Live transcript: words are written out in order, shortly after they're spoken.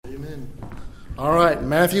All right,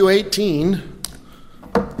 Matthew 18.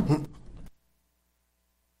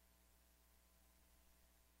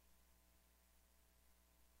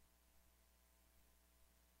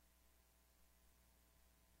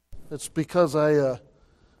 It's because I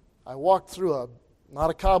walked through not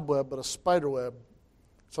a cobweb, but a spider web.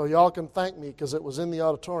 So y'all can thank me because it was in the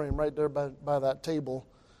auditorium right there by that table.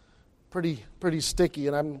 Pretty sticky,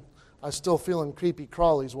 and I'm still feeling creepy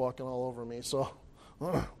crawlies walking all over me. So,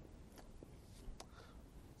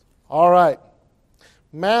 all right.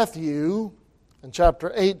 Matthew in chapter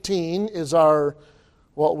 18 is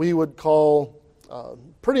what we would call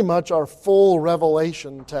pretty much our full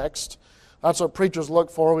revelation text. That's what preachers look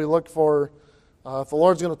for. We look for, if the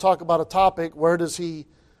Lord's going to talk about a topic, where does He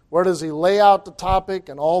lay out the topic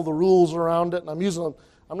and all the rules around it? And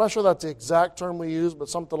I'm not sure that's the exact term we use, but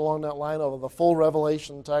something along that line of the full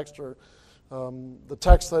revelation text, or the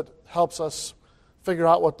text that helps us figure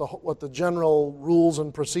out what the general rules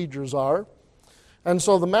and procedures are. And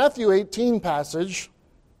so the Matthew 18 passage,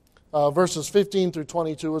 verses 15 through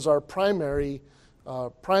 22, is our primary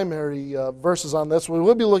verses on this. We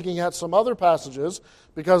will be looking at some other passages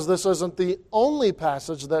because this isn't the only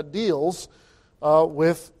passage that deals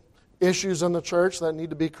with issues in the church that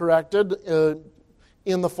need to be corrected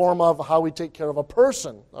in the form of how we take care of a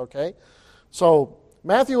person. Okay, so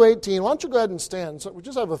Matthew 18. Why don't you go ahead and stand? So we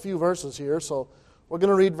just have a few verses here, so we're going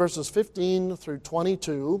to read verses 15 through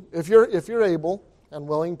 22. If you're able and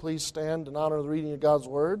willing, please stand in honor of the reading of God's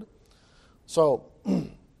word. So.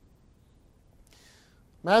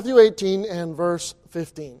 Matthew 18 and verse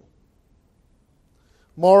 15.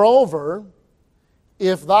 Moreover,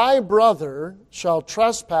 if thy brother shall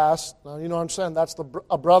trespass, now you know what I'm saying, that's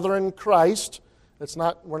a brother in Christ.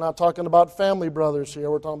 We're not talking about family brothers here,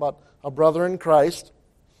 we're talking about a brother in Christ.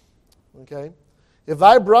 Okay? If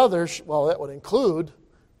thy brother, that would include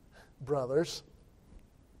brothers,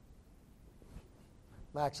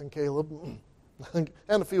 Max and Caleb, and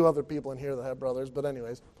a few other people in here that have brothers, but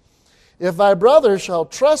anyways. If thy brother shall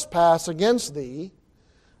trespass against thee,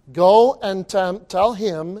 go and tell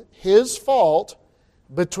him his fault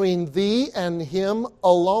between thee and him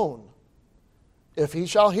alone. If he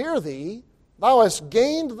shall hear thee, thou hast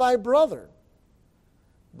gained thy brother.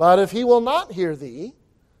 But if he will not hear thee,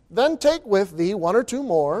 then take with thee one or two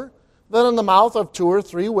more, that in the mouth of two or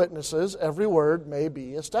three witnesses every word may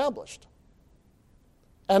be established.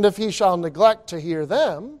 And if he shall neglect to hear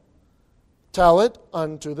them, tell it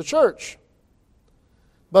unto the church.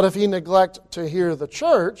 But if he neglect to hear the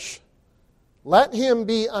church, let him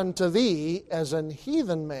be unto thee as an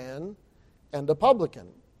heathen man and a publican.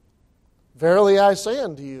 Verily I say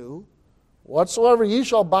unto you, whatsoever ye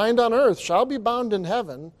shall bind on earth shall be bound in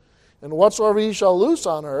heaven, and whatsoever ye shall loose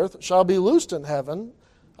on earth shall be loosed in heaven.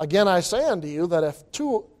 Again I say unto you, that if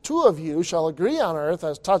two of you shall agree on earth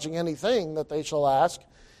as touching anything that they shall ask,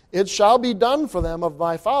 it shall be done for them of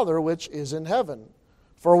my Father which is in heaven.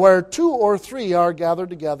 For where two or three are gathered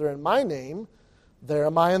together in my name, there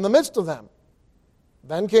am I in the midst of them.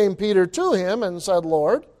 Then came Peter to him and said,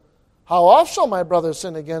 Lord, how oft shall my brother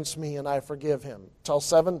sin against me, and I forgive him? Till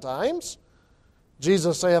 7 times?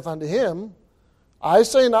 Jesus saith unto him, I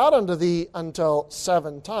say not unto thee until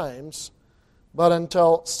 7 times, but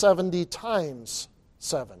until 70 times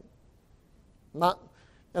 7.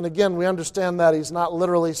 And again, we understand that he's not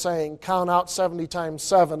literally saying count out 70 times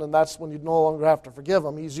 7, and that's when you no longer have to forgive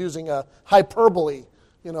him. He's using a hyperbole,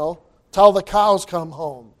 tell the cows come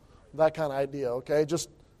home, that kind of idea, okay?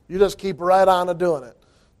 You just keep right on doing it,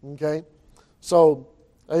 okay? So,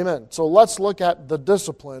 amen. So let's look at the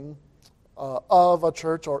discipline of a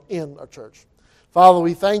church or in a church. Father,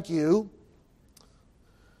 we thank you,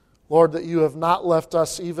 Lord, that you have not left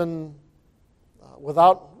us even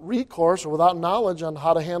without recourse or without knowledge on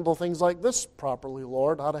how to handle things like this properly,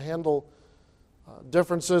 Lord, how to handle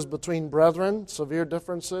differences between brethren, severe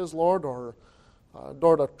differences, Lord, or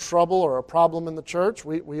a trouble or a problem in the church.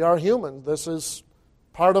 We are human. This is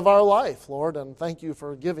part of our life, Lord, and thank you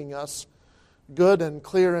for giving us good and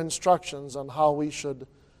clear instructions on how we should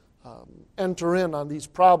enter in on these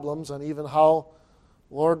problems, and even how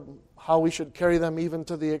we should carry them even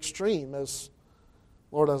to the extreme, as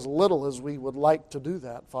little as we would like to do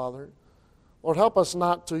that, Father. Lord, help us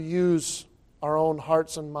not to use our own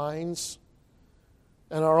hearts and minds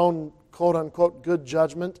and our own quote-unquote good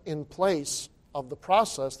judgment in place of the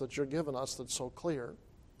process that you're giving us that's so clear.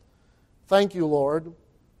 Thank you, Lord,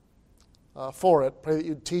 for it. Pray that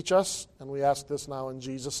you'd teach us, and we ask this now in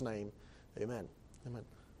Jesus' name. Amen. Amen.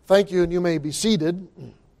 Thank you, and you may be seated.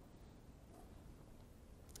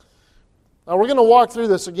 Now we're going to walk through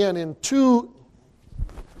this again in two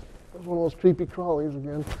one of those creepy crawlies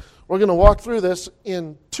again. We're going to walk through this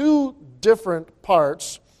in two different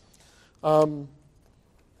parts,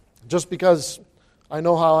 just because I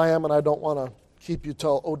know how I am and I don't want to keep you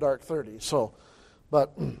till dark 30. So,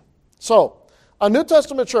 a New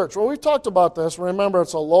Testament church. Well, we've talked about this. Remember,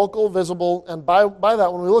 it's a local, visible, and by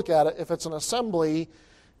that, when we look at it, if it's an assembly,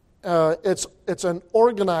 it's an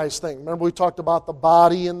organized thing. Remember, we talked about the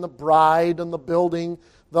body and the bride and the building.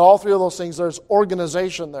 All three of those things, there's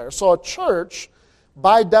organization there. So a church,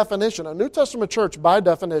 by definition, a New Testament church, by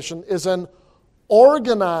definition, is an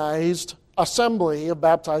organized assembly of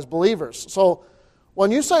baptized believers. So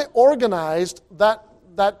when you say organized,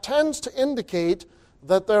 that tends to indicate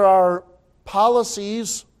that there are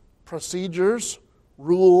policies, procedures,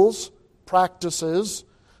 rules, practices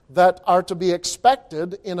that are to be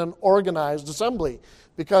expected in an organized assembly.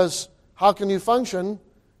 Because how can you function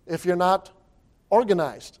if you're not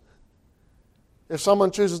organized? If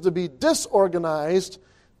someone chooses to be disorganized,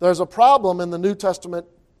 there's a problem in the New Testament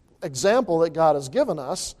example that God has given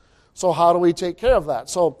us. So how do we take care of that?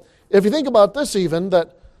 So if you think about this even,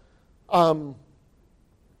 that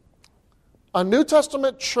a New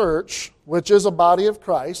Testament church, which is a body of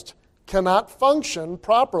Christ, cannot function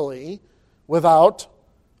properly without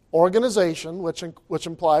organization, which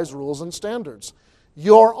implies rules and standards.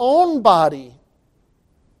 Your own body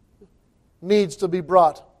needs to be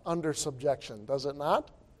brought under subjection, does it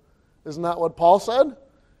not? Isn't that what Paul said?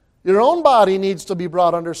 Your own body needs to be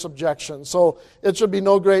brought under subjection. So it should be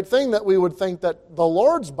no great thing that we would think that the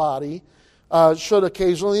Lord's body should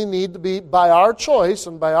occasionally need to be, by our choice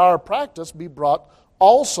and by our practice, be brought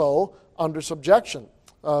also under subjection.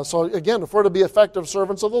 So again, if we're to be effective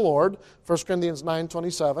servants of the Lord, 1 Corinthians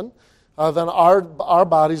 9:27, then our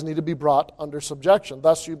bodies need to be brought under subjection.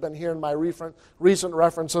 Thus, you've been hearing my recent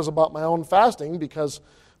references about my own fasting, because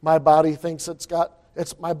my body thinks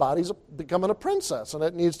my body's becoming a princess, and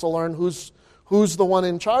it needs to learn who's the one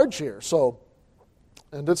in charge here. So,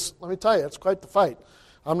 and let me tell you, it's quite the fight.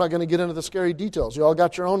 I'm not going to get into the scary details. You all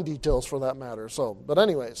got your own details for that matter. But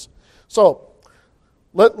anyways,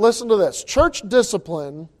 listen to this. Church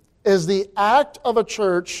discipline is the act of a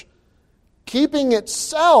church keeping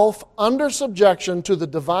itself under subjection to the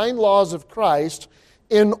divine laws of Christ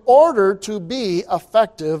in order to be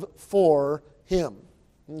effective for Him.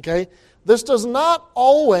 Okay? This does not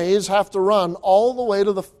always have to run all the way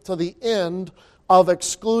to the end of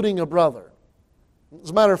excluding a brother.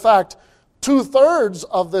 As a matter of fact, 2/3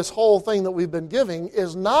 of this whole thing that we've been giving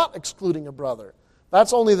is not excluding a brother.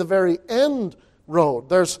 That's only the very end road.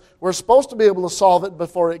 We're supposed to be able to solve it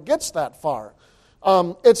before it gets that far.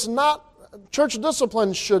 Church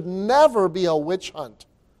discipline should never be a witch hunt.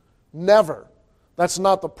 Never. That's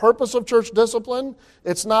not the purpose of church discipline.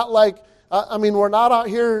 It's not like, we're not out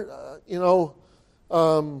here, we're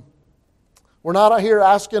not out here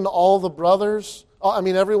asking all the brothers,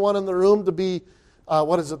 everyone in the room to be,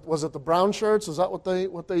 was it the brown shirts? Is that what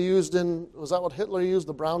they used was that what Hitler used,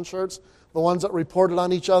 the brown shirts? The ones that reported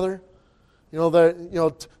on each other?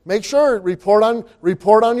 Make sure, report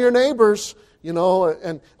on your neighbors,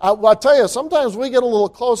 and I'll tell you, sometimes we get a little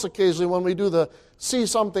close occasionally when we do the see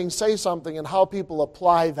something, say something, and how people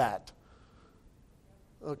apply that.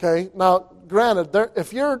 Okay? Now, granted,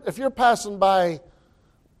 if you're passing by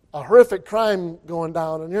a horrific crime going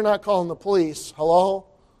down and you're not calling the police, hello?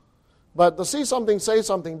 But to see something, say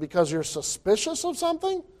something because you're suspicious of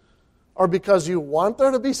something, or because you want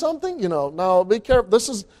there to be something, now be careful. This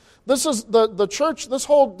is the church. This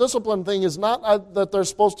whole discipline thing is not that there's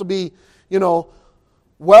supposed to be,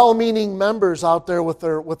 well-meaning members out there with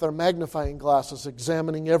their magnifying glasses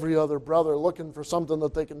examining every other brother, looking for something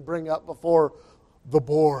that they can bring up before the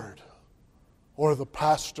board or the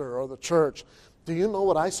pastor or the church. Do you know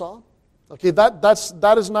what I saw? Okay,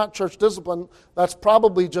 that is not church discipline. That's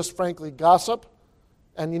probably just, frankly, gossip,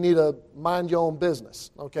 and you need to mind your own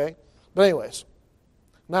business. Okay, but anyways,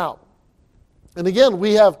 now, and again,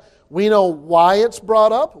 we know why it's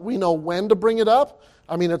brought up. We know when to bring it up.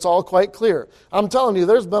 It's all quite clear. I'm telling you,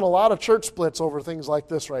 there's been a lot of church splits over things like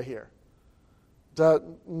this right here.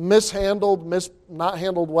 Mishandled, not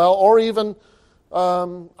handled well, or even,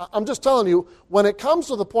 I'm just telling you, when it comes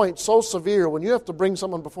to the point so severe, when you have to bring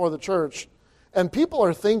someone before the church, and people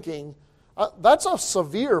are thinking, that's a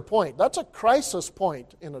severe point. That's a crisis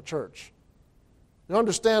point in a church. You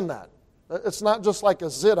understand that? It's not just like a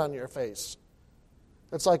zit on your face.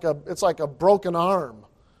 It's like a broken arm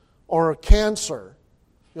or a cancer.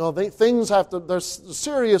 There's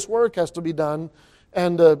serious work has to be done,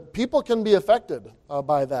 and people can be affected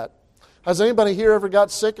by that. Has anybody here ever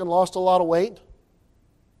got sick and lost a lot of weight?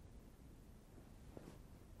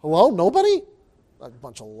 Hello? Nobody? A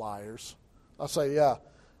bunch of liars. I'll say, yeah.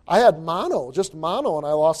 I had just mono, and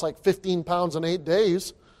I lost like 15 pounds in 8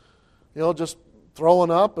 days. Just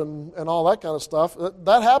throwing up and all that kind of stuff.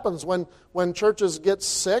 That happens when churches get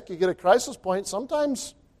sick, you get a crisis point,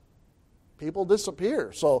 sometimes people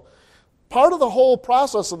disappear. So part of the whole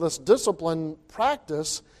process of this discipline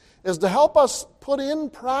practice is to help us put in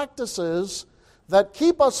practices that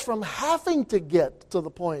keep us from having to get to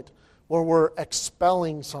the point where we're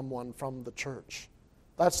expelling someone from the church.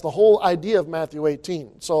 That's the whole idea of Matthew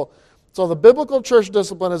 18. So the biblical church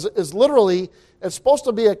discipline is literally, it's supposed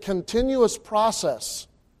to be a continuous process.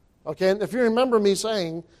 Okay, and if you remember me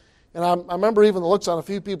saying, and I remember even the looks on a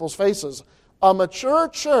few people's faces, a mature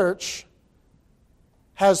church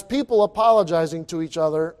has people apologizing to each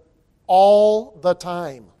other all the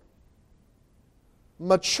time.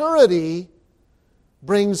 Maturity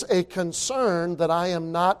brings a concern that I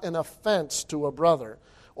am not an offense to a brother,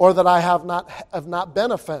 or that I have not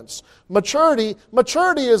been offense. Maturity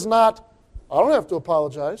is not, I don't have to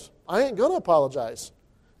apologize. I ain't going to apologize.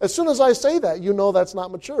 As soon as I say that, that's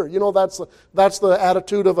not mature. That's the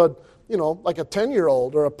attitude of like a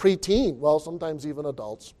 10-year-old or a preteen. Well, sometimes even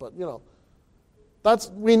adults, but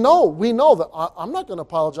we know that I'm not going to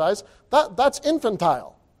apologize. That's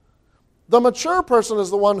infantile. The mature person is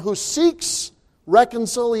the one who seeks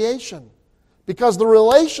reconciliation because the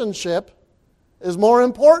relationship is more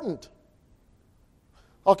important.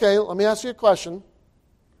 Okay, let me ask you a question.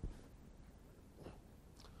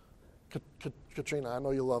 Katrina, I know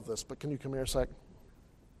you love this, but can you come here a sec?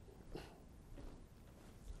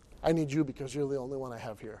 I need you because you're the only one I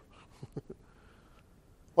have here.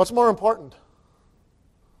 What's more important?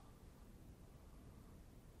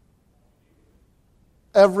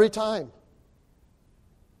 Every time.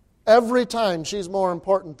 Every time she's more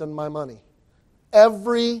important than my money.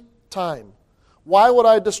 Every time. Why would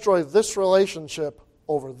I destroy this relationship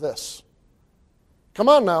over this? Come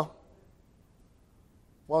on now.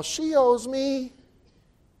 Well, she owes me.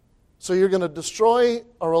 So you're going to destroy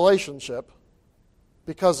a relationship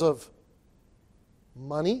because of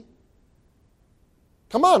money?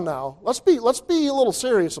 Come on now. Let's be a little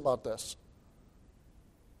serious about this.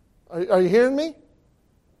 Are you hearing me?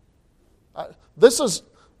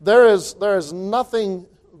 There is nothing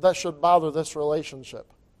that should bother this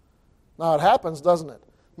relationship. Now it happens, doesn't it?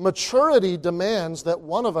 Maturity demands that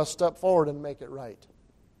one of us step forward and make it right.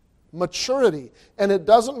 Maturity. And it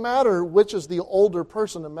doesn't matter which is the older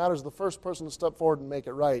person. It matters the first person to step forward and make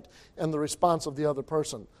it right, and the response of the other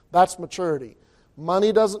person. That's maturity.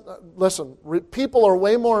 Money doesn't... Listen, people are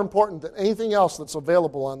way more important than anything else that's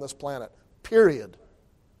available on this planet. Period.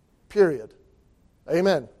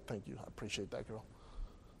 Amen. Thank you. I appreciate that, girl.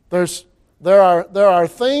 There are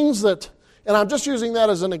things that... And I'm just using that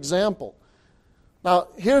as an example. Now,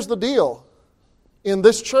 here's the deal. In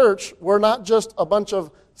this church, we're not just a bunch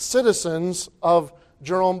of citizens of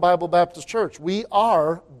Jerome Bible Baptist Church. We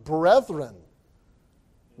are brethren.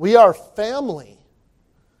 We are family.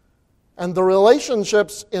 And the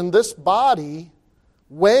relationships in this body,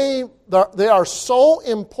 they are so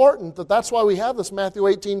important that's why we have this Matthew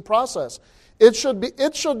 18 process. It should be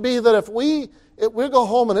that if we go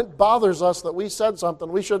home and it bothers us that we said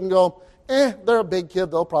something, we shouldn't go, they're a big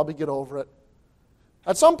kid, they'll probably get over it.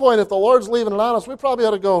 At some point, if the Lord's leaving it on us, we probably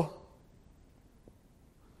ought to go,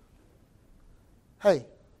 hey,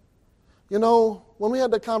 when we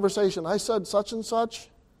had the conversation, I said such and such,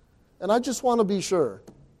 and I just want to be sure.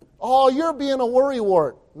 Oh, you're being a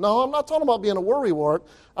worrywart. No, I'm not talking about being a worrywart.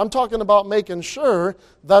 I'm talking about making sure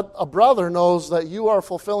that a brother knows that you are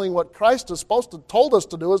fulfilling what Christ has told us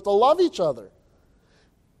to do, is to love each other.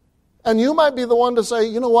 And you might be the one to say,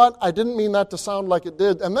 you know what, I didn't mean that to sound like it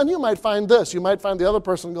did. And then you might find this. You might find the other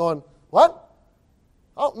person going, what?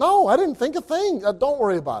 Oh, no, I didn't think a thing. Don't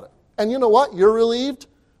worry about it. And you know what? You're relieved.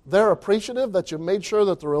 They're appreciative that you made sure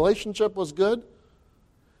that the relationship was good.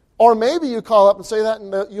 Or maybe you call up and say that,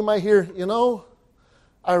 and you might hear,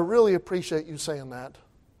 I really appreciate you saying that.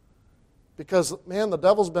 Because, man, the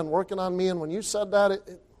devil's been working on me, and when you said that,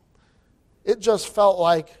 it just felt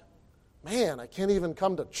like, man, I can't even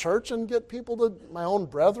come to church and get people to my own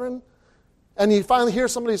brethren. And you finally hear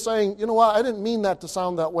somebody saying, you know what, I didn't mean that to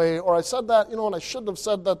sound that way, or I said that, and I shouldn't have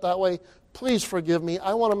said that way. Please forgive me.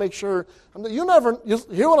 I want to make sure. You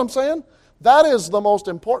hear what I'm saying? That is the most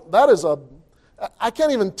important. I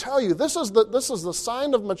can't even tell you. This is the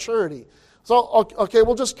sign of maturity. So, okay,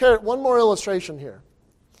 we'll just carry one more illustration here.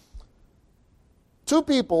 Two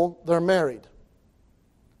people, they're married,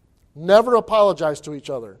 never apologize to each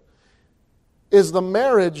other. Is the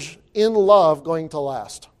marriage in love going to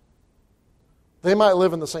last? They might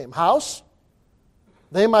live in the same house.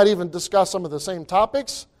 They might even discuss some of the same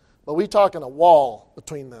topics, but we talking a wall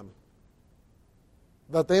between them.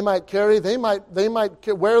 That they might carry, they might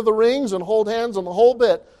wear the rings and hold hands on the whole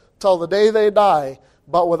bit till the day they die,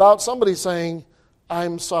 but without somebody saying,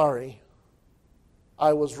 I'm sorry,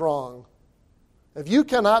 I was wrong. If you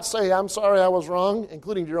cannot say, I'm sorry I was wrong,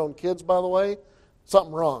 including your own kids, by the way,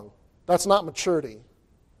 something wrong. That's not maturity.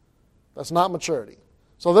 That's not maturity.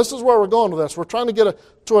 So this is where we're going with this. We're trying to get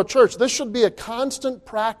to a church. This should be a constant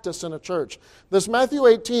practice in a church. This Matthew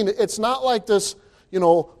 18, it's not like this,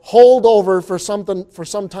 holdover for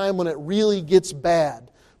some time when it really gets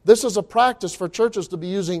bad. This is a practice for churches to be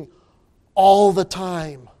using all the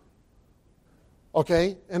time.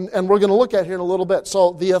 Okay? And we're going to look at here in a little bit.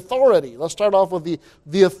 So the authority. Let's start off with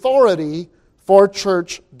the authority for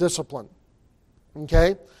church discipline.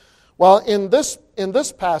 Okay? Well, in this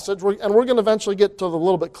passage, we're going to eventually get to the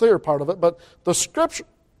little bit clearer part of it, but the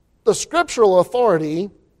scriptural authority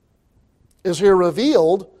is here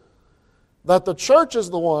revealed that the church is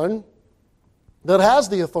the one that has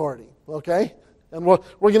the authority. Okay? And we're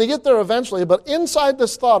going to get there eventually, but inside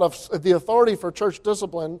this thought of the authority for church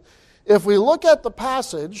discipline, if we look at the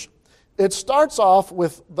passage, it starts off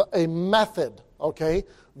with a method, okay?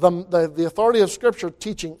 The authority of Scripture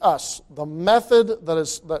teaching us the method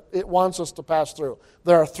that it wants us to pass through.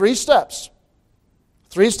 There are 3 steps.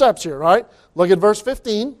 3 steps here, right? Look at verse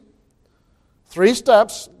 15. 3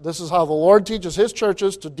 steps. This is how the Lord teaches His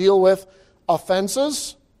churches to deal with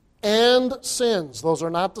offenses and sins. Those are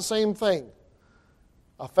not the same thing.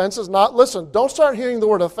 Offenses, listen, don't start hearing the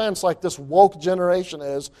word offense like this woke generation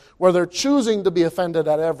is, where they're choosing to be offended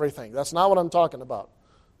at everything. That's not what I'm talking about,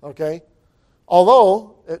 okay?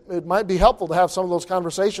 Although, it might be helpful to have some of those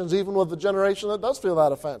conversations, even with the generation that does feel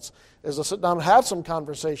that offense, is to sit down and have some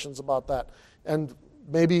conversations about that. And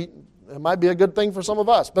maybe it might be a good thing for some of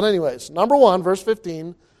us. But anyways, number 1, verse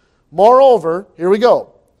 15, moreover, here we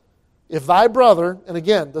go. If thy brother, and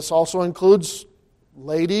again, this also includes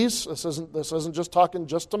ladies, this isn't just talking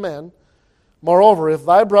just to men. Moreover, if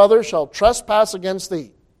thy brother shall trespass against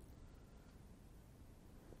thee.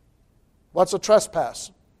 What's a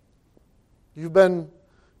trespass? You've been,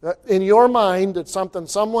 in your mind, it's something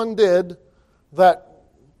someone did that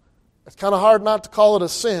it's kind of hard not to call it a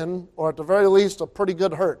sin, or at the very least, a pretty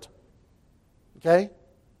good hurt. Okay?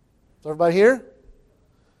 Is everybody here?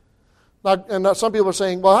 Now, some people are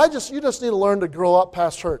saying, well, you just need to learn to grow up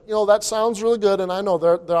past hurt. That sounds really good, and I know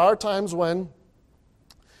there are times when,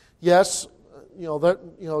 yes,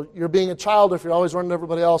 you're being a child if you're always running to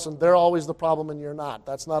everybody else, and they're always the problem and you're not.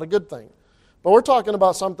 That's not a good thing. But we're talking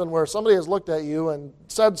about something where somebody has looked at you and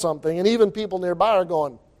said something, and even people nearby are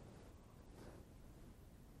going,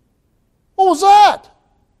 what was that?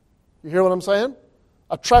 You hear what I'm saying?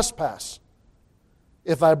 A trespass.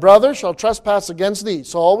 If thy brother shall trespass against thee.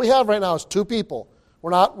 So all we have right now is 2 people.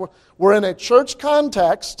 We're in a church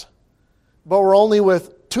context, but we're only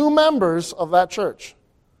with 2 members of that church.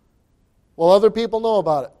 Will other people know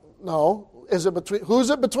about it? No. Who's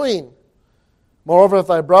it between? Moreover, if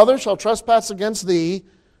thy brother shall trespass against thee,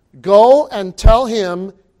 go and tell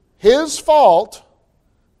him his fault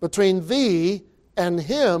between thee and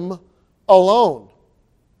him alone.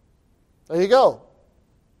 There you go.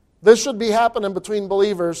 This should be happening between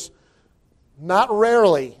believers, not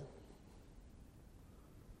rarely.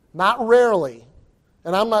 Not rarely.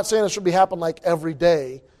 And I'm not saying it should be happening like every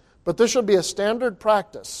day, but this should be a standard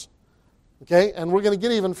practice. Okay? And we're going to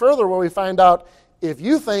get even further where we find out if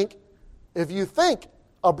you think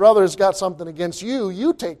a brother's got something against you,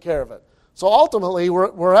 you take care of it. So ultimately,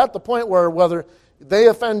 we're at the point where whether they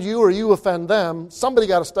offend you or you offend them, somebody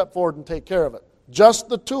got to step forward and take care of it. Just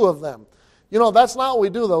the 2 of them. That's not what we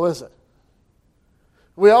do, though, is it?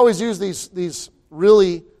 We always use these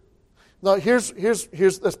really. Now, here's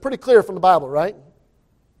that's pretty clear from the Bible, right?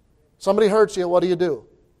 Somebody hurts you, what do?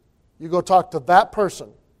 You go talk to that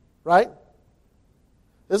person, right?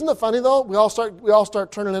 Isn't it funny though? We all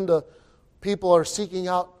start turning into people are seeking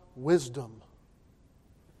out wisdom.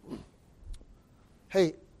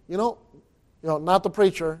 Hey, not the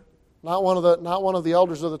preacher, not one of the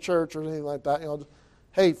elders of the church or anything like that.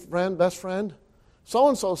 Hey, friend, best friend,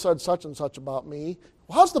 so-and-so said such and such about me.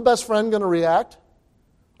 Well, how's the best friend going to react?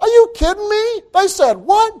 Are you kidding me? They said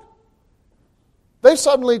what? They've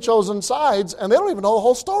suddenly chosen sides, and they don't even know the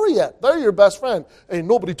whole story yet. They're your best friend. Ain't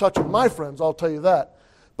nobody touching my friends, I'll tell you that.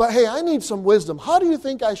 But hey, I need some wisdom. How do you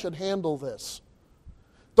think I should handle this?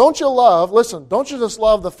 Don't you just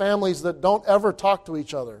love the families that don't ever talk to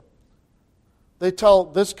each other? They tell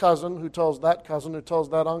this cousin, who tells that cousin, who tells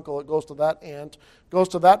that uncle, it goes to that aunt, goes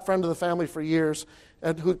to that friend of the family for years,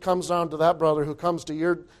 and who comes down to that brother, who comes to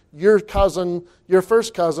your cousin, your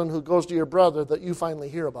first cousin, who goes to your brother, that you finally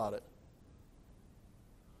hear about it.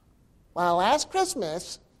 Well, last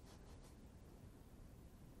Christmas.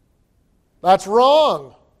 That's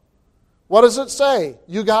wrong. What does it say?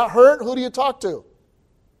 You got hurt? Who do you talk to?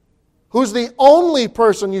 Who's the only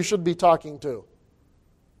person you should be talking to?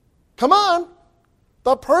 Come on.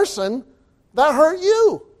 The person that hurt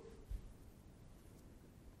you.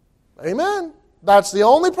 Amen. That's the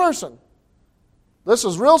only person. This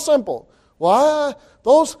is real simple. Well,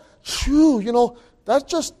 that's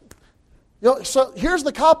just, so here's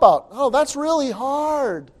the cop-out. Oh, that's really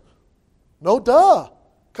hard. No, duh.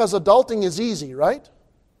 Because adulting is easy, right?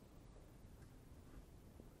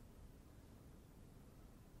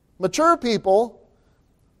 Mature people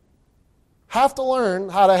have to learn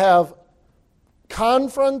how to have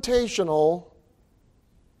confrontational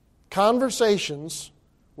conversations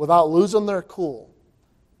without losing their cool.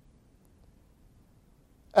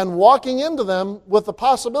 And walking into them with the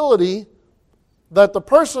possibility that the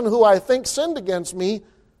person who I think sinned against me,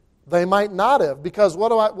 they might not have. Because what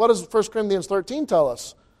does 1 Corinthians 13 tell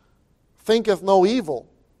us? Thinketh no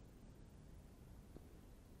evil.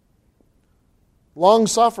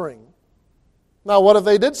 Long-suffering. Now, what if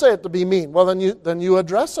they did say it to be mean? Well, then you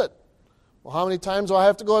address it. Well, how many times do I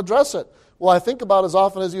have to go address it? Well, I think about as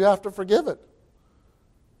often as you have to forgive it.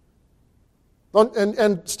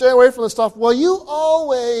 And stay away from the stuff, well, you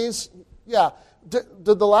always, yeah. Did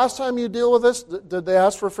the last time you deal with this, did they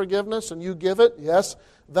ask for forgiveness and you give it? Yes.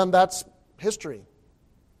 Then that's history.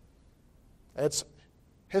 It's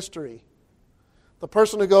history. The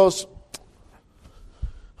person who goes,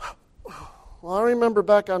 well, I remember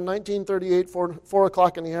back on 1938, 4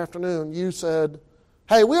 o'clock in the afternoon, you said,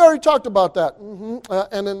 hey, we already talked about that.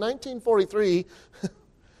 And in 1943,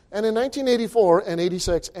 and in 1984, and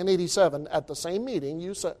 86, and 87, at the same meeting,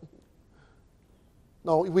 you said,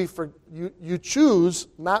 no, you choose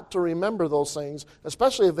not to remember those things,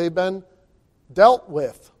 especially if they've been dealt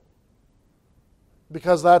with.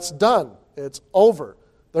 Because that's done. It's over.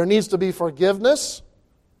 There needs to be forgiveness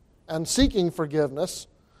and seeking forgiveness,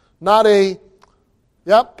 not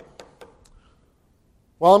yep,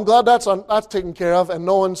 well, I'm glad that's taken care of, and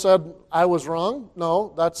no one said I was wrong.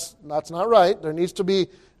 No, that's not right. There needs to be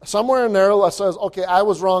somewhere in there that says, okay, I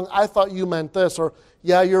was wrong. I thought you meant this, or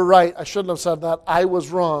yeah, you're right. I shouldn't have said that. I was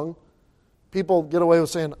wrong. People get away with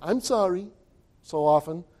saying, I'm sorry so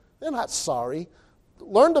often. They're not sorry.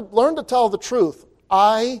 Learn to tell the truth.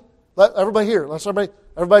 Let everybody hear. Let's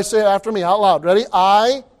everybody say it after me out loud. Ready?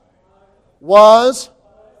 I was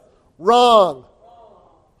wrong.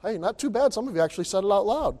 Hey, not too bad. Some of you actually said it out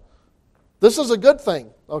loud. This is a good thing,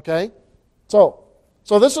 okay? So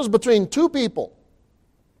this is between two people.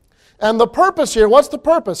 And the purpose here, what's the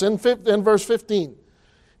purpose in verse 15?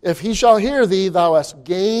 If he shall hear thee, thou hast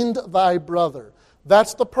gained thy brother.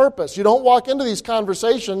 That's the purpose. You don't walk into these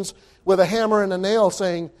conversations with a hammer and a nail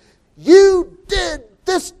saying, you did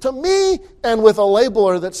this to me, and with a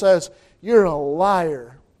labeler that says, you're a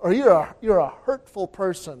liar, or you're a hurtful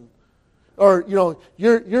person, or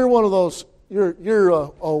you're one of those,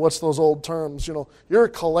 what's those old terms, you're a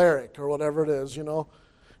choleric or whatever it is,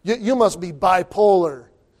 you must be bipolar,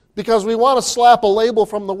 because we want to slap a label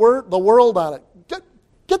from the world on it.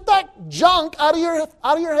 Get that junk out of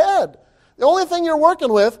your head. The only thing you're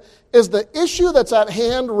working with is the issue that's at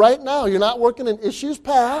hand right now. You're not working in issues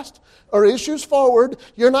past or issues forward.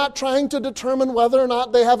 You're not trying to determine whether or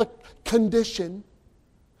not they have a condition.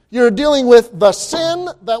 You're dealing with the sin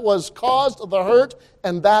that was caused the hurt,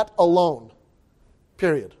 and that alone.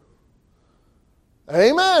 Period.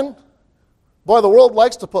 Amen. Boy, the world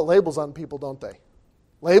likes to put labels on people, don't they?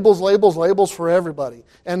 Labels for everybody.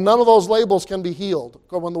 And none of those labels can be healed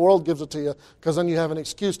when the world gives it to you, because then you have an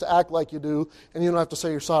excuse to act like you do, and you don't have to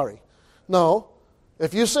say you're sorry. No.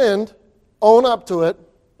 If you sinned, own up to it.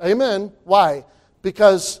 Amen. Why?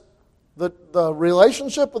 Because the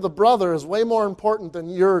relationship with a brother is way more important than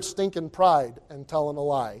your stinking pride and telling a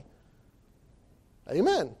lie.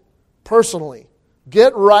 Amen. Personally,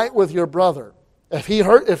 get right with your brother. If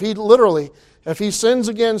he sins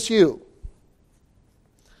against you,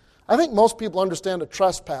 I think most people understand a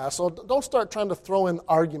trespass, so don't start trying to throw in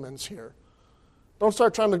arguments here. Don't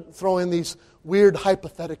start trying to throw in these weird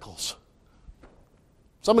hypotheticals.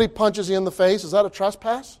 Somebody punches you in the face, is that a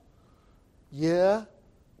trespass? Yeah.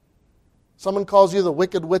 Someone calls you the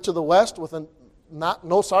wicked witch of the West with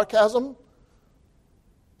no sarcasm?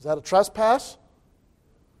 Is that a trespass?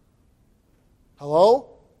 Hello?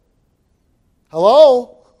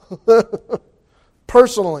 Hello?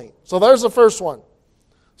 personally. So there's the first one.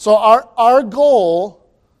 So our goal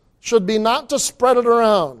should be not to spread it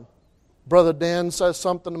around. Brother Dan says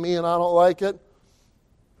something to me and I don't like it.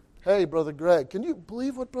 Hey, Brother Greg, can you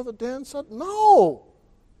believe what Brother Dan said? No.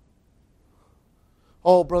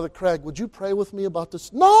 Oh, Brother Craig, would you pray with me about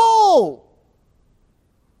this? No.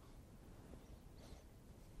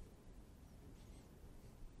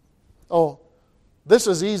 Oh, this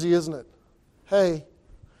is easy, isn't it? Hey,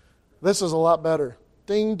 this is a lot better.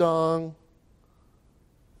 Ding dong.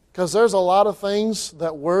 Because there's a lot of things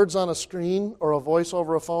that words on a screen or a voice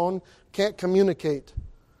over a phone can't communicate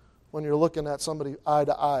when you're looking at somebody eye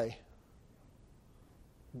to eye.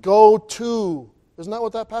 Go to. Isn't that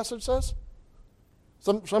what that passage says?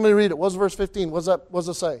 Somebody read it. What's verse 15? What does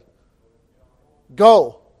it say?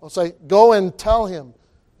 Go. I'll say, go and tell him.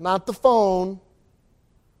 Not the phone,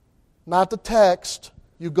 not the text.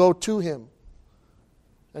 You go to him.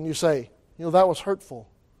 And you say, that was hurtful.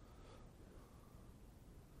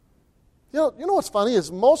 You know what's funny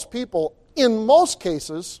is most people, in most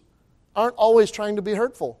cases, aren't always trying to be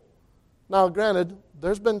hurtful. Now, granted,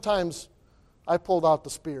 there's been times I pulled out the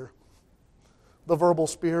spear, the verbal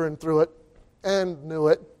spear, and threw it, and knew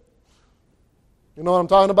it. You know what I'm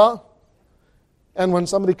talking about? And when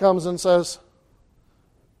somebody comes and says,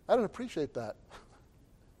 I didn't appreciate that.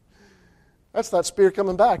 That's that spear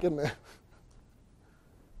coming back, isn't it?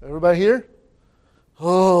 Everybody here?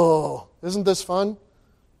 Oh, isn't this fun?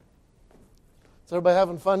 Is everybody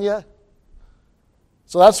having fun yet?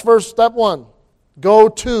 So that's first step one. Go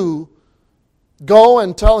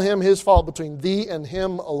and tell him his fault between thee and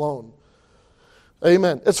him alone.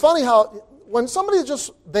 Amen. It's funny how when somebody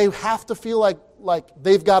they have to feel like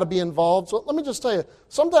they've got to be involved. So let me just tell you,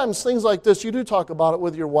 sometimes things like this, you do talk about it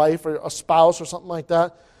with your wife or a spouse or something like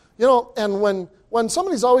that. And when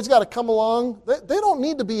somebody's always got to come along, they don't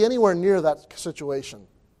need to be anywhere near that situation.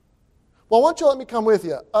 Well, why don't you let me come with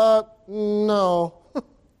you? No.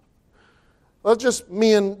 Let's just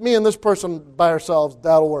me and this person by ourselves.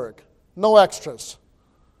 That'll work. No extras.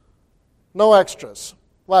 No extras.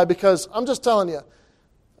 Why? Because I'm just telling you,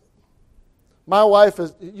 my wife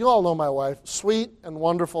is, you all know my wife, sweet and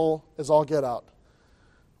wonderful as all get out.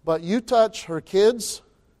 But you touch her kids,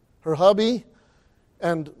 her hubby,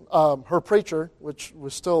 and her preacher, which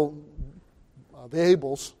was still the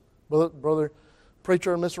Abels, brother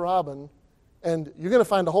preacher and Miss Robin, and you're going to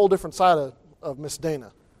find a whole different side of Miss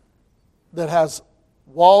Dana that has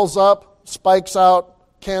walls up, spikes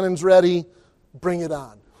out, cannons ready, bring it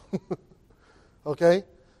on. Okay?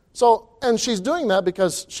 So, and she's doing that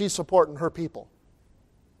because she's supporting her people.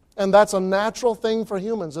 And that's a natural thing for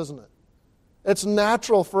humans, isn't it? It's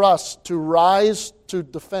natural for us to rise to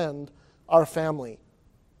defend our family,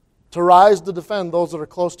 to rise to defend those that are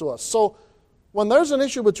close to us. So, when there's an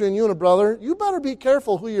issue between you and a brother, you better be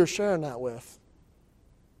careful who you're sharing that with.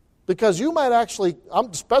 Because you might actually, I'm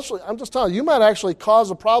just telling you, you might actually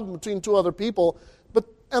cause a problem between two other people,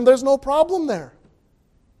 and there's no problem there.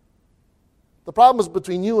 The problem is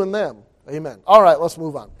between you and them. Amen. All right, let's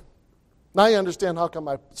move on. Now you understand how come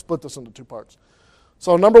I split this into two parts.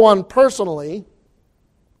 So number one, personally.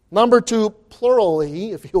 Number two,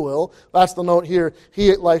 plurally, if you will. That's the note here.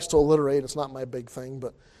 He likes to alliterate. It's not my big thing,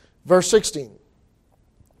 but verse 16.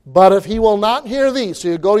 But if he will not hear thee, so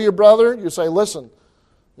you go to your brother, you say, listen,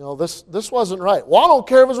 this wasn't right. Well, I don't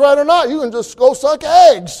care if it's right or not. You can just go suck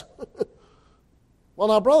eggs. Well,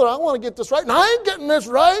 now, brother, I want to get this right, and I ain't getting this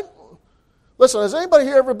right. Listen, has anybody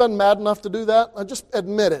here ever been mad enough to do that? I just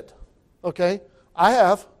admit it, okay? I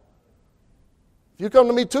have. If you come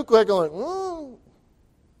to me too quick, I'm like,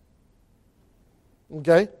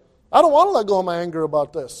 okay? I don't want to let go of my anger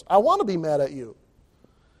about this. I want to be mad at you.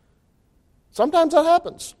 Sometimes that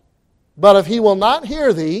happens. But if he will not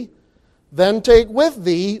hear thee, then take with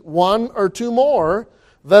thee one or two more,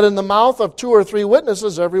 that in the mouth of two or three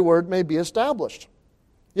witnesses every word may be established.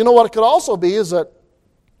 You know what it could also be is that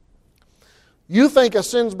you think a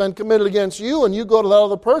sin's been committed against you, and you go to that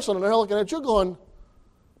other person, and they're looking at you going,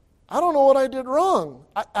 I don't know what I did wrong.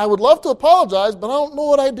 I would love to apologize, but I don't know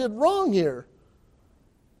what I did wrong here.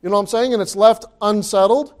 You know what I'm saying? And it's left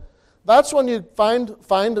unsettled. That's when you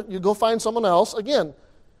you go find someone else. Again,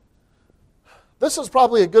 this is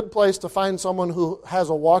probably a good place to find someone who has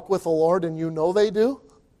a walk with the Lord and you know they do.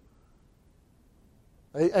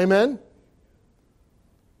 Amen?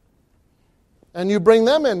 And you bring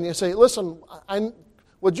them in and you say, listen,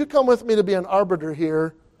 would you come with me to be an arbiter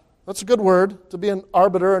here? That's a good word, to be an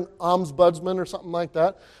arbiter, an ombudsman or something like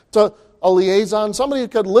that. To a liaison, somebody who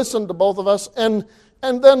could listen to both of us. And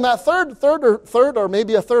then that third or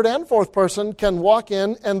maybe a third and fourth person can walk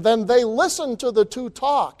in and then they listen to the two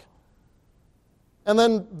talk. And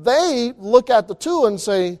then they look at the two and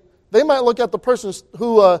say, they might look at the person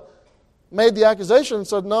who made the accusation and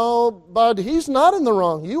said, no, bud, he's not in the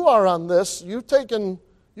wrong. You are on this. You've been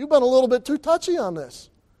a little bit too touchy on this.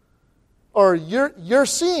 Or you're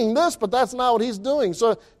seeing this, but that's not what he's doing.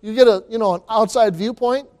 So you get an outside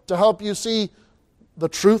viewpoint to help you see the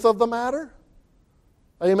truth of the matter.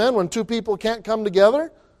 Amen. When two people can't come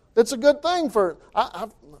together, it's a good thing for.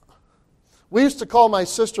 We used to call my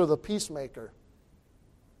sister the peacemaker.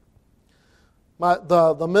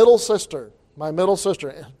 The middle sister,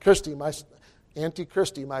 Christy, my Auntie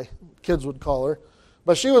Christy, my kids would call her.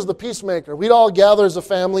 But she was the peacemaker. We'd all gather as a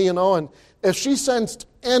family, and if she sensed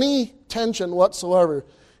any tension whatsoever,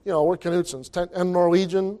 we're Knutsons, and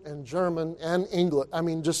Norwegian, and German, and English. I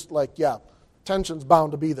mean, just like, tension's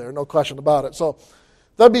bound to be there, no question about it. So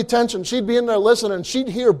there'd be tension. She'd be in there listening, and she'd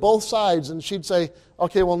hear both sides, and she'd say,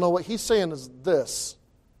 okay, well, no, what he's saying is this.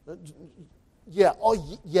 Yeah,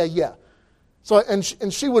 yeah. So, and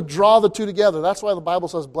she would draw the two together. That's why the Bible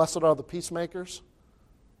says, blessed are the peacemakers.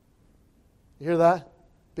 You hear that?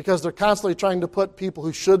 Because they're constantly trying to put people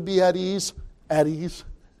who should be at ease. And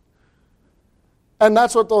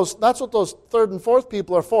that's what those third and fourth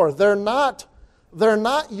people are for. They're not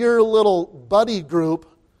your little buddy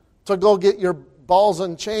group to go get your balls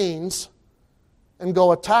and chains and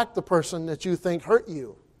go attack the person that you think hurt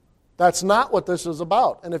you. That's not what this is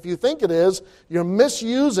about. And if you think it is, you're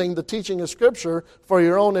misusing the teaching of Scripture for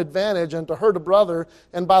your own advantage and to hurt a brother.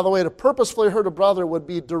 And by the way, to purposefully hurt a brother would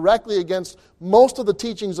be directly against most of the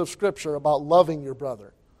teachings of Scripture about loving your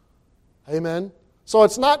brother. Amen? So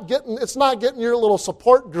it's not getting your little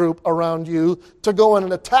support group around you to go in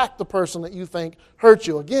and attack the person that you think hurt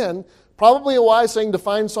you. Again, probably a wise thing to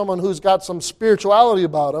find someone who's got some spirituality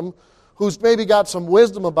about them, who's maybe got some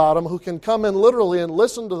wisdom about them, who can come in literally and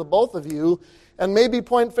listen to the both of you and maybe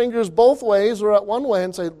point fingers both ways or at one way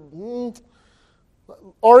and say,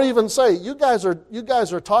 or even say, you guys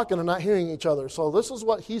are talking and not hearing each other. So this is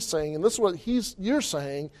what he's saying and this is what you're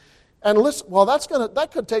saying. And listen, well, that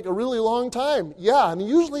could take a really long time. Yeah, and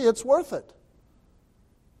usually it's worth it.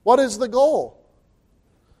 What is the goal?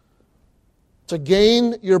 To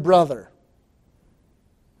gain your brother.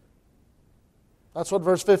 That's what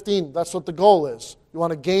verse 15, that's what the goal is. You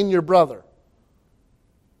want to gain your brother.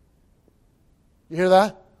 You hear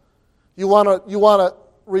that? You want to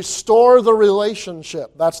restore the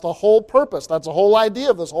relationship. That's the whole purpose. That's the whole idea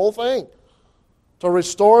of this whole thing. To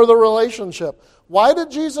restore the relationship. Why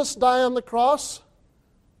did Jesus die on the cross?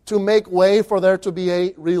 To make way for there to be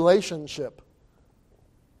a relationship.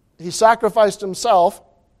 He sacrificed himself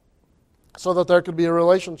so that there could be a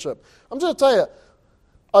relationship. I'm just going to tell you,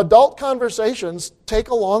 adult conversations take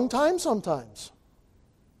a long time sometimes.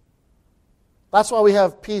 That's why we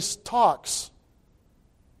have peace talks,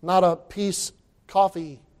 not a peace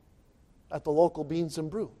coffee at the local Beans and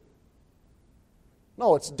Brew.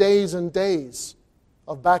 No, it's days and days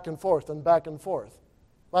of back and forth and back and forth.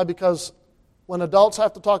 Why? Because when adults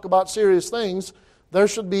have to talk about serious things, there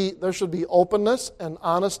should be openness and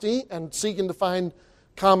honesty and seeking to find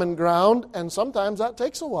common ground, and sometimes that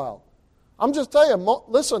takes a while. I'm just telling you,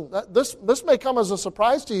 listen, this may come as a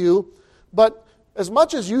surprise to you, but as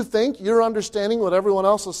much as you think you're understanding what everyone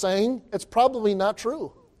else is saying, it's probably not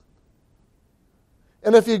true.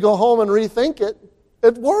 And if you go home and rethink it,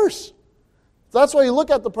 it's worse. That's why you look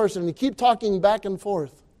at the person and you keep talking back and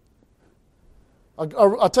forth.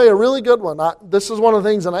 I'll tell you a really good one. This is one of the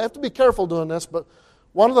things, and I have to be careful doing this, but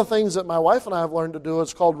one of the things that my wife and I have learned to do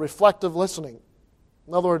is called reflective listening.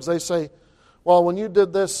 In other words, they say, well, when you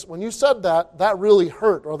did this, when you said that, that really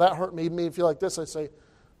hurt, or that hurt made me feel like this. I say,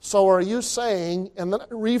 so are you saying, and then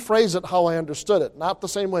rephrase it how I understood it. Not the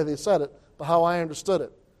same way they said it, but how I understood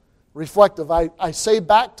it. Reflective. I say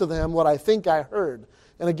back to them what I think I heard.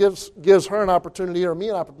 And it gives her an opportunity, or me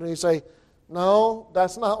an opportunity to say, no,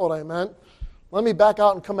 that's not what I meant. Let me back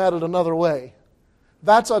out and come at it another way.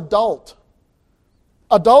 That's adult.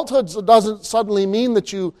 Adulthood doesn't suddenly mean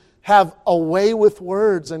that you have a way with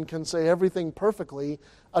words and can say everything perfectly.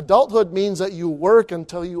 Adulthood means that you work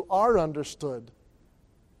until you are understood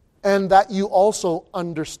and that you also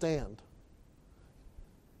understand.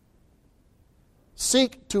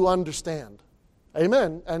 Seek to understand.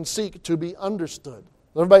 Amen. And seek to be understood.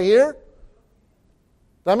 Is everybody here?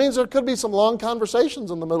 That means there could be some long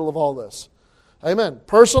conversations in the middle of all this. Amen.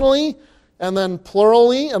 Personally and then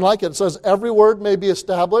plurally, and like it says, every word may be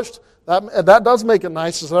established. That does make it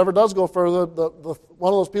nice. If it ever does go further,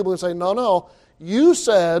 one of those people who say, no, you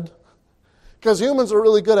said, because humans are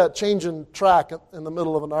really good at changing track in the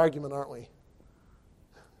middle of an argument, aren't we?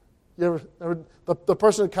 The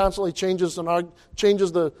person who constantly changes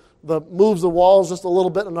moves the walls just a little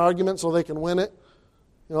bit in an argument so they can win it.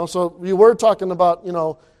 So we were talking about,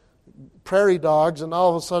 prairie dogs, and all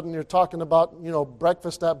of a sudden you're talking about,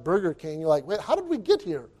 breakfast at Burger King. You're like, wait, how did we get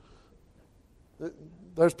here?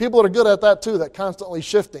 There's people that are good at that too, that constantly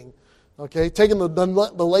shifting. Okay, taking the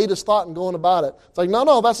latest thought and going about it. It's like,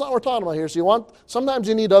 no, that's not what we're talking about here. So sometimes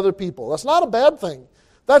you need other people. That's not a bad thing.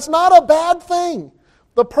 That's not a bad thing.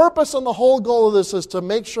 The purpose and the whole goal of this is to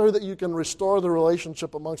make sure that you can restore the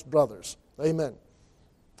relationship amongst brothers. Amen.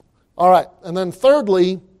 All right, and then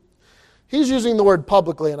thirdly, he's using the word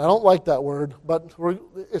publicly, and I don't like that word, but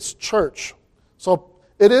it's church. So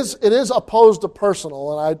it is opposed to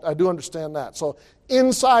personal, and I do understand that. So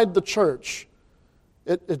inside the church,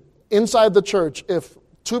 if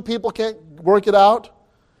two people can't work it out,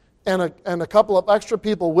 and a couple of extra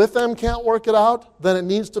people with them can't work it out, then it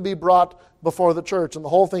needs to be brought before the church, and the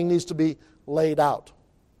whole thing needs to be laid out.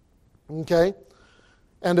 Okay?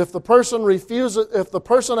 And if the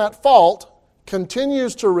person at fault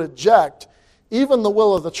continues to reject even the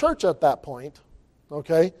will of the church at that point,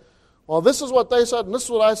 okay, well, this is what they said, and this is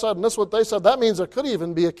what I said, and this is what they said, that means there could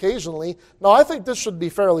even be occasionally. Now, I think this should be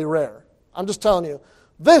fairly rare. I'm just telling you,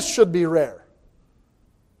 this should be rare.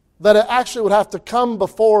 That it actually would have to come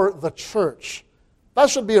before the church. That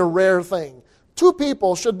should be a rare thing. Two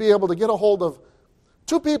people should be able to get a hold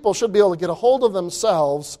of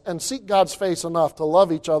themselves and seek God's face enough to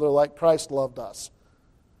love each other like Christ loved us.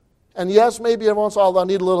 And yes, maybe every once in a while they'll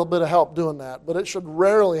need a little bit of help doing that, but it should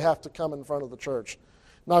rarely have to come in front of the church.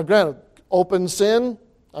 Now, granted, open sin,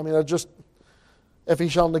 if he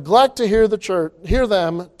shall neglect to hear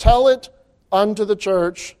them, tell it unto the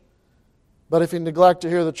church. But if he neglect to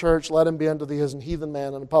hear the church, let him be unto thee as an heathen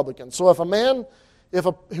man and a publican. So if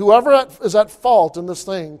whoever is at fault in this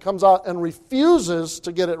thing comes out and refuses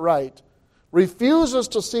to get it right, refuses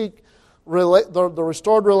to seek the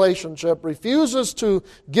restored relationship, refuses to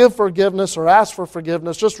give forgiveness or ask for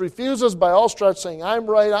forgiveness, just refuses by all stretch, saying, I'm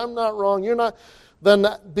right, I'm not wrong, you're not, then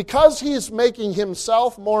because he's making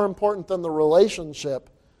himself more important than the relationship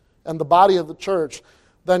and the body of the church,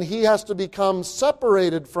 then he has to become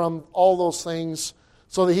separated from all those things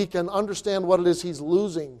so that he can understand what it is he's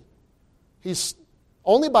losing.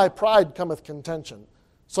 Only by pride cometh contention.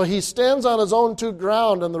 So he stands on his own two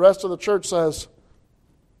ground, and the rest of the church says,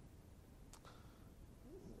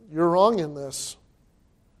 you're wrong in this.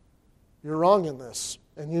 You're wrong in this,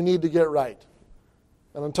 and you need to get right.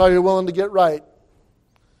 And until you're willing to get right,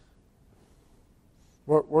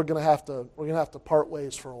 we're going to have to part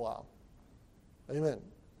ways for a while. Amen.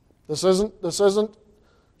 This isn't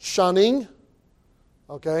shunning,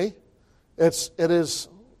 okay? It is,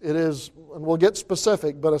 and we'll get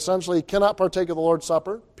specific, but essentially cannot partake of the Lord's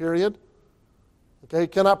Supper, period. Okay,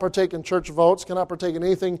 cannot partake in church votes, cannot partake in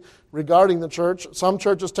anything regarding the church. Some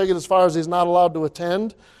churches take it as far as he's not allowed to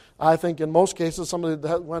attend. I think in most cases somebody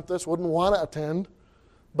that went this wouldn't want to attend.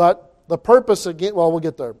 But the purpose, again, well, we'll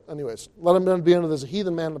get there. Anyways, let him be under as a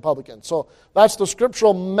heathen man and a publican. So that's the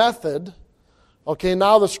scriptural method. Okay,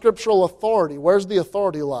 now the scriptural authority. Where's the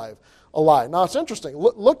authority lie? Now it's interesting.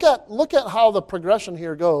 Look at how the progression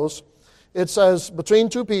here goes. It says between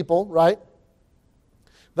two people, right?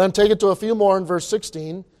 Then take it to a few more in verse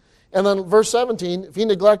 16. And then verse 17, if he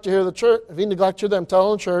neglect to hear them,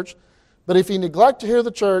 tell the church. But if he neglect to hear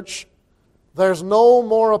the church, there's no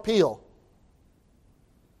more appeal.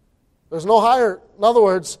 There's no higher. In other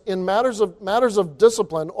words, in matters of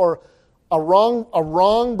discipline or a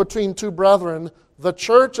wrong between two brethren, the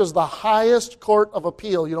church is the highest court of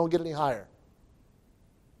appeal. You don't get any higher.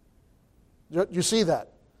 You see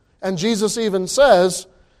that? And Jesus even says,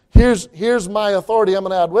 here's my authority I'm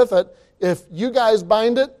going to add with it. If you guys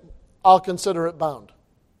bind it, I'll consider it bound.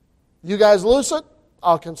 You guys loose it,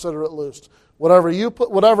 I'll consider it loosed.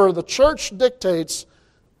 Whatever the church dictates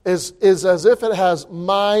is as if it has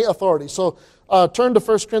my authority. So turn to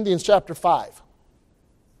 1 Corinthians chapter 5.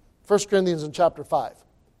 1 Corinthians in chapter 5.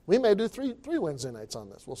 We may do three Wednesday nights on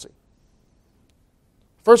this. We'll see.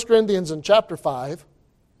 1 Corinthians in chapter 5.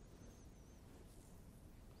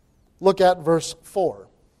 Look at verse 4.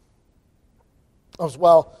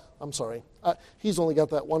 I'm sorry. He's only got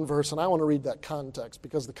that one verse, and I want to read that context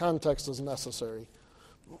because the context is necessary.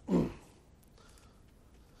 1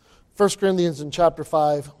 Corinthians in chapter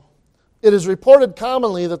 5. It is reported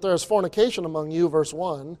commonly that there is fornication among you, verse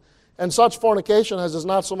 1, and such fornication as is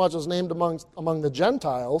not so much as named among the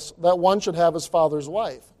Gentiles, that one should have his father's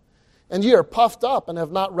wife. And ye are puffed up, and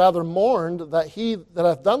have not rather mourned that he that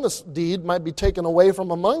hath done this deed might be taken away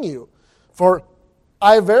from among you. For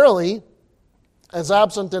I verily as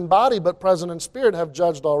absent in body but present in spirit, have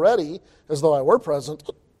judged already, as though I were present,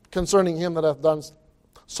 concerning him that hath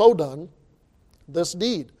done this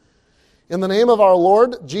deed. In the name of our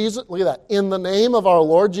Lord Jesus, look at that, in the name of our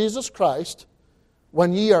Lord Jesus Christ,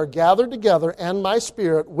 when ye are gathered together, and my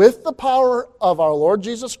spirit, with the power of our Lord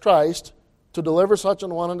Jesus Christ, to deliver such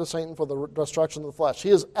an one unto Satan for the destruction of the flesh. He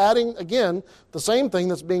is adding, again, the same thing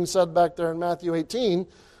that's being said back there in Matthew 18,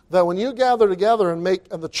 that when you gather together and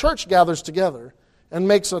the church gathers together and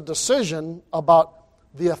makes a decision about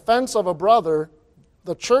the offense of a brother,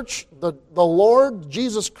 the church, the Lord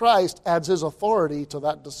Jesus Christ adds his authority to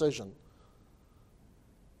that decision.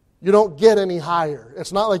 You don't get any higher.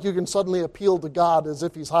 It's not like you can suddenly appeal to God as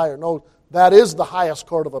if he's higher. No, that is the highest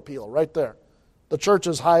court of appeal right there. The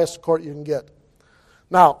church's highest court you can get.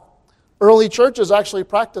 Now, early churches actually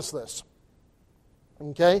practiced this.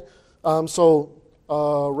 Okay?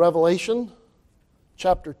 Revelation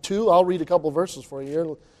chapter 2. I'll read a couple verses for you here.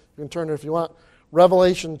 You can turn there if you want.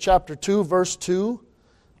 Revelation chapter 2, verse 2.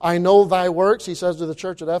 I know thy works, he says to the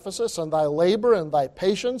church at Ephesus, and thy labor and thy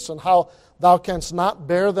patience, and how thou canst not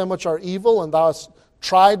bear them which are evil, and thou hast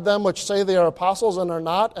tried them which say they are apostles and are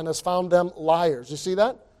not, and hast found them liars. You see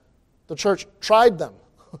that? The church tried them.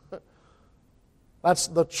 That's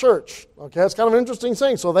the church. Okay, it's kind of an interesting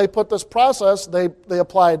thing. So they put this process, they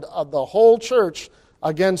applied the whole church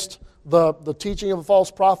against the teaching of a false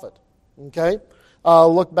prophet. Okay?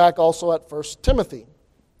 Look back also at 1 Timothy.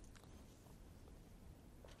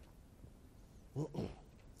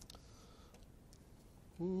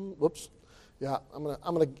 Whoops. Yeah, I'm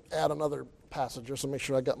gonna add another passage here, so make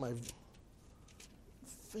sure I got my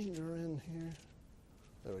finger in here.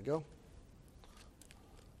 There we go.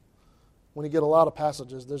 When you get a lot of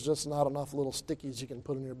passages, there's just not enough little stickies you can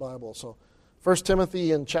put in your Bible. So 1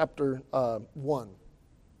 Timothy in chapter 1.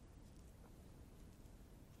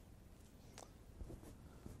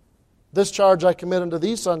 This charge I commit unto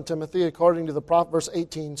thee, son Timothy, according to the verse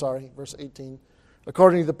 18,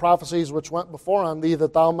 according to the prophecies which went before on thee,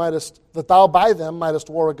 that thou by them mightest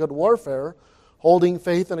war a good warfare, holding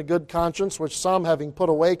faith and a good conscience, which some, having put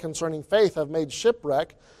away concerning faith, have made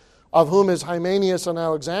shipwreck, of whom is Hymenaeus and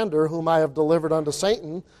Alexander, whom I have delivered unto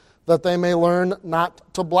Satan, that they may learn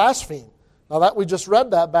not to blaspheme. Now that we just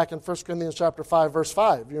read that back in 1 Corinthians chapter 5, verse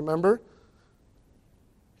 5. You remember?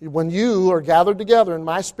 When you are gathered together in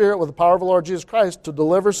my spirit with the power of the Lord Jesus Christ to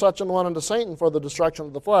deliver such an one unto Satan for the destruction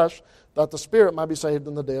of the flesh, that the spirit might be saved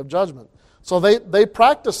in the day of judgment. So they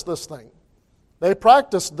practice this thing. They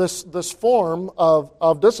practice this form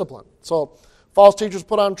of discipline. So false teachers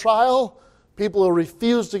put on trial. People who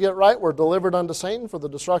refuse to get right were delivered unto Satan for the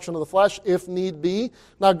destruction of the flesh, if need be.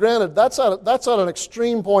 Now granted, that's at an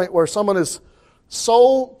extreme point where someone is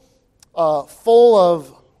so full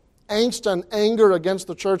of angst and anger against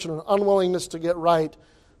the church and an unwillingness to get right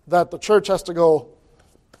that the church has to go,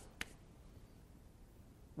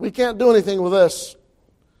 we can't do anything with this.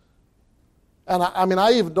 And I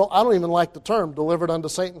don't even like the term delivered unto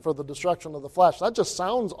Satan for the destruction of the flesh. That just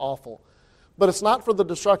sounds awful. But it's not for the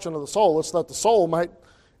destruction of the soul. It's that the soul might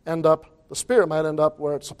end up, the spirit might end up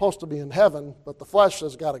where it's supposed to be in heaven, but the flesh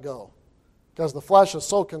has got to go. Because the flesh has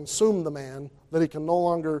so consumed the man that he can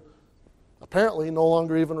apparently no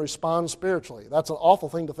longer even respond spiritually. That's an awful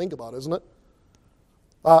thing to think about, isn't it?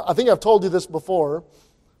 I think I've told you this before,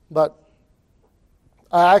 but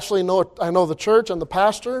I know the church and the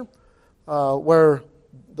pastor where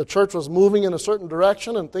the church was moving in a certain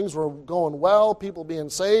direction and things were going well, people being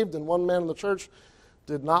saved, and one man in the church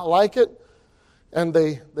did not like it. And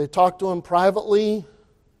they talked to him privately.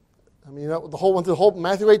 Went through the whole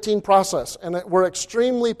Matthew 18 process. And were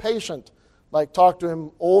extremely patient, like talked to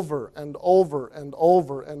him over and over and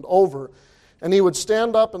over and over. And he would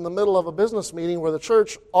stand up in the middle of a business meeting where the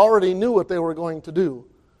church already knew what they were going to do.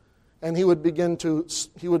 And he would begin to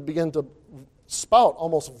spout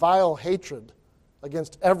almost vile hatred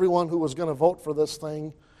against everyone who was going to vote for this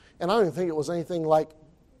thing. And I don't even think it was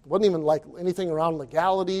wasn't even like anything around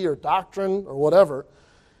legality or doctrine or whatever.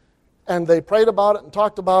 And they prayed about it and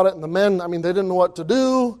talked about it, and the men, they didn't know what to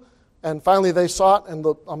do. And finally they saw it, and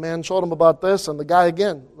a man showed them about this, and the guy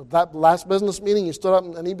again, that last business meeting, he stood up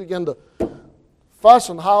and he began to fuss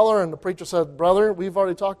and holler, and the preacher said, brother, we've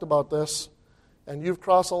already talked about this, and you've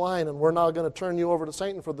crossed a line, and we're now going to turn you over to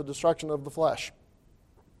Satan for the destruction of the flesh.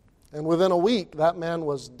 And within a week, that man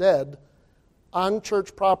was dead on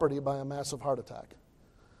church property by a massive heart attack.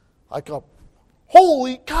 I go,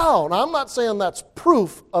 holy cow! Now, I'm not saying that's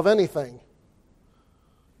proof of anything,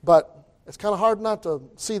 but it's kind of hard not to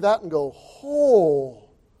see that and go, oh.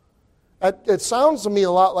 It sounds to me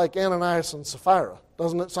a lot like Ananias and Sapphira.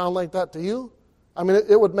 Doesn't it sound like that to you?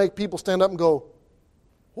 It would make people stand up and go,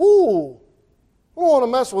 ooh, we don't want to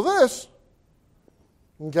mess with this.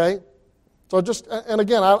 Okay? So just, and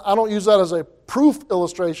again, I don't use that as a proof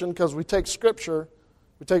illustration because we take Scripture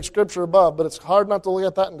above, but it's hard not to look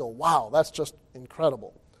at that and go, wow, that's just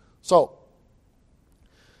incredible. So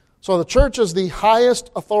the church is the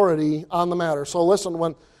highest authority on the matter. So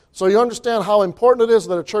listen, so you understand how important it is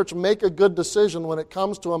that a church make a good decision when it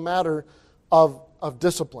comes to a matter of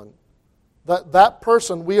discipline. That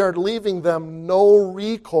person, we are leaving them no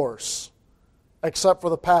recourse except for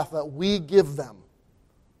the path that we give them.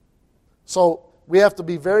 So we have to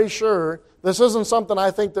be very sure. This isn't something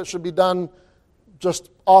I think that should be done just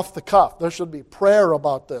off the cuff. There should be prayer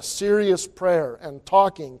about this, serious prayer and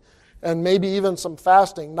talking, and maybe even some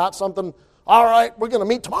fasting. Not something, all right, we're going to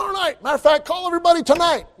meet tomorrow night. Matter of fact, call everybody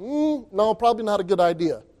tonight. No, probably not a good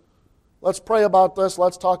idea. Let's pray about this.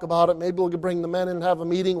 Let's talk about it. Maybe we'll bring the men in and have a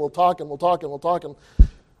meeting. We'll talk and we'll talk and we'll talk. And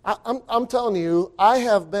I'm telling you, I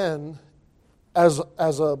have been, as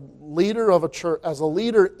a leader of a church, as a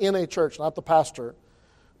leader in a church, not the pastor,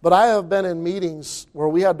 but I have been in meetings where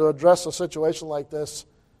we had to address a situation like this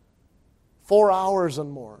 4 hours and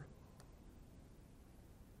more.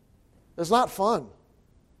 It's not fun.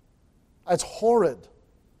 It's horrid.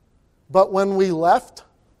 But when we left,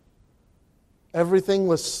 everything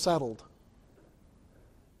was settled.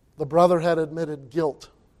 The brother had admitted guilt.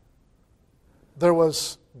 There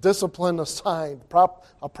was discipline assigned.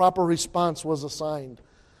 A proper response was assigned.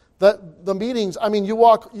 The meetings, I mean, you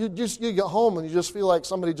get home and you just feel like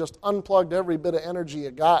somebody just unplugged every bit of energy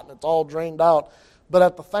you got and it's all drained out.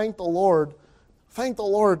 But thank the Lord,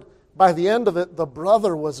 by the end of it, the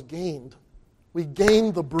brother was gained. We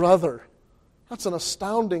gained the brother. That's an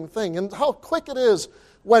astounding thing. And how quick it is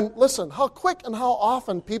how quick and how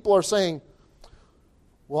often people are saying,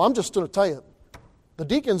 well, I'm just going to tell you, the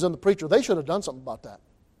deacons and the preacher, they should have done something about that.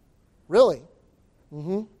 Really?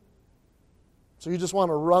 Mm-hmm. So you just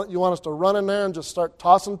want us to run in there and just start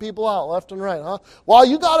tossing people out left and right, huh? Well,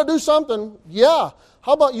 you got to do something. Yeah.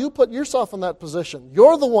 How about you put yourself in that position?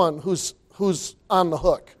 You're the one who's on the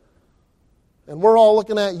hook. And we're all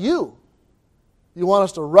looking at you. You want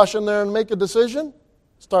us to rush in there and make a decision?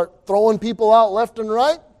 Start throwing people out left and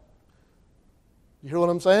right? You hear what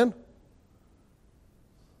I'm saying?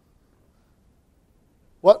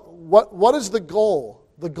 What is the goal?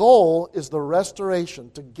 The goal is the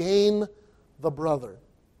restoration, to gain the brother.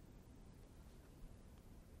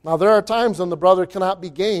 Now there are times when the brother cannot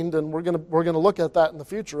be gained, and we're going to look at that in the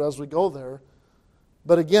future as we go there.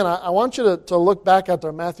 But again, I want you to look back at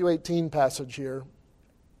our Matthew 18 passage here.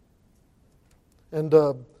 And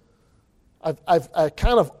I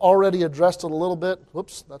kind of already addressed it a little bit.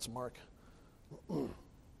 Whoops, that's Mark.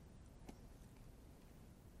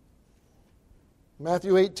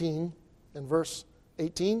 Matthew 18 and verse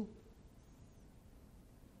 18.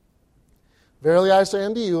 Verily I say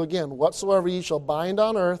unto you, again, whatsoever ye shall bind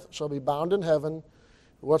on earth shall be bound in heaven.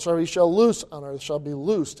 Whatsoever ye shall loose on earth shall be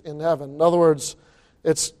loosed in heaven. In other words,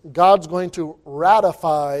 it's God's going to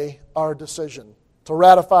ratify our decision. To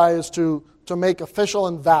ratify is to make official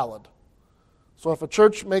and valid. So if a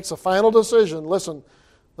church makes a final decision, listen,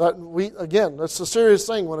 that's a serious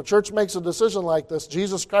thing. When a church makes a decision like this,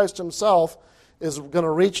 Jesus Christ himself is going to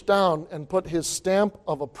reach down and put his stamp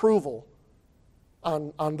of approval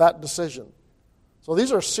on that decision. So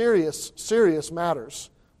these are serious, serious matters.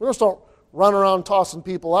 We just don't run around tossing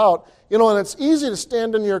people out. And it's easy to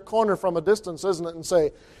stand in your corner from a distance, isn't it, and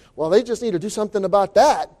say, well, they just need to do something about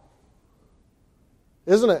that.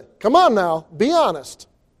 Isn't it? Come on now, be honest.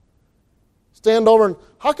 Stand over and,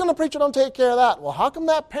 how come the preacher don't take care of that? Well, how come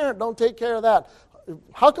that parent don't take care of that?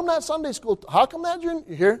 How come that Sunday school, how come that junior,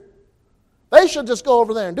 you hear? They should just go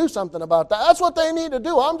over there and do something about that. That's what they need to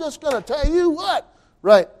do. I'm just going to tell you what.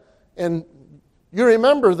 Right. And you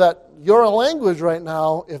remember that your language right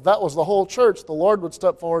now, if that was the whole church, the Lord would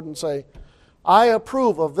step forward and say, I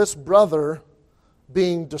approve of this brother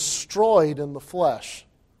being destroyed in the flesh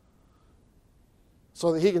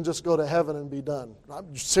so that he can just go to heaven and be done.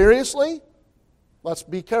 Seriously? Let's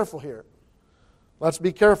be careful here. Let's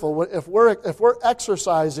be careful. If we're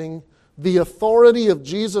exercising the authority of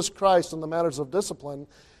Jesus Christ in the matters of discipline,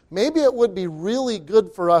 maybe it would be really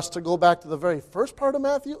good for us to go back to the very first part of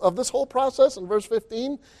Matthew, of this whole process in verse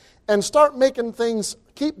 15, and start making things,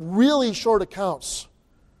 keep really short accounts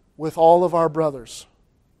with all of our brothers.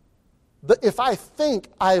 If I think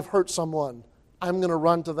I've hurt someone, I'm going to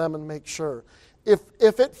run to them and make sure.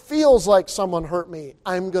 If it feels like someone hurt me,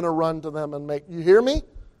 I'm going to run to them and make, you hear me?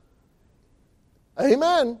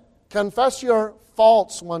 Amen. Confess your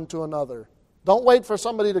faults one to another. Don't wait for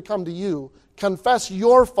somebody to come to you. Confess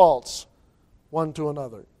your faults one to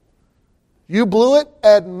another. You blew it,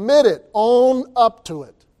 admit it, own up to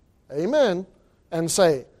it. Amen. And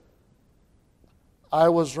say, I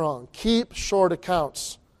was wrong. Keep short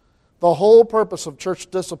accounts. The whole purpose of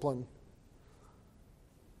church discipline.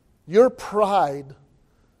 Your pride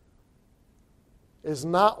is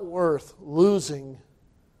not worth losing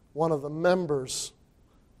one of the members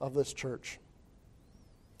of this church.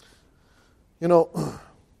 You know,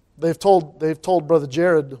 they've told Brother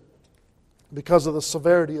Jared, because of the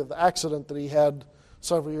severity of the accident that he had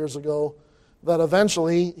several years ago, that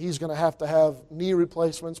eventually he's going to have knee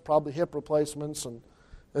replacements, probably hip replacements. And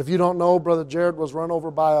if you don't know, Brother Jared was run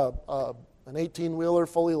over by an 18-wheeler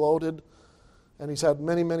fully loaded, and he's had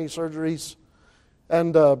many, many surgeries.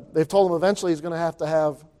 And they've told him eventually he's going to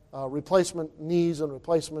have replacement knees and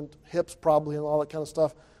replacement hips probably and all that kind of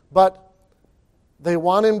stuff. But they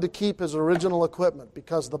want him to keep his original equipment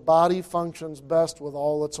because the body functions best with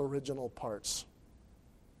all its original parts.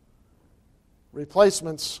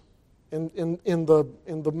 Replacements in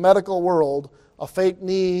the medical world, a fake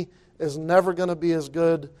knee is never going to be as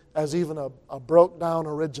good as even a broke down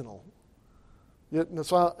original.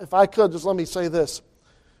 So if I could, just let me say this.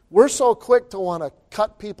 We're so quick to want to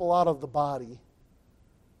cut people out of the body.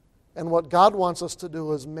 And what God wants us to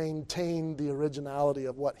do is maintain the originality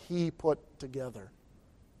of what He put together.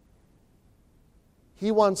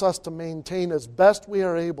 He wants us to maintain as best we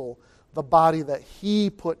are able the body that He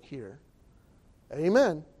put here.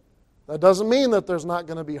 Amen. That doesn't mean that there's not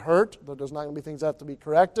going to be hurt, that there's not going to be things that have to be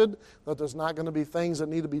corrected, that there's not going to be things that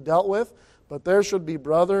need to be dealt with, but there should be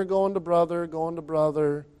brother going to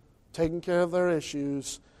brother, taking care of their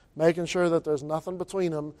issues, making sure that there's nothing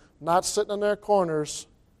between them, not sitting in their corners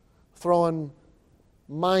throwing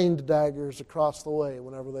mind daggers across the way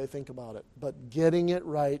whenever they think about it, but getting it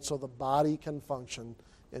right so the body can function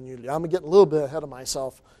in unity. I'm getting a little bit ahead of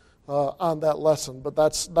myself on that lesson, but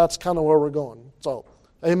that's kind of where we're going. So,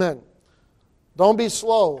 amen. Don't be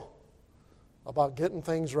slow about getting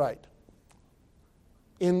things right.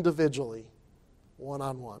 Individually,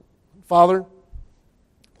 one-on-one. Father,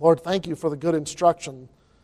 Lord, thank you for the good instruction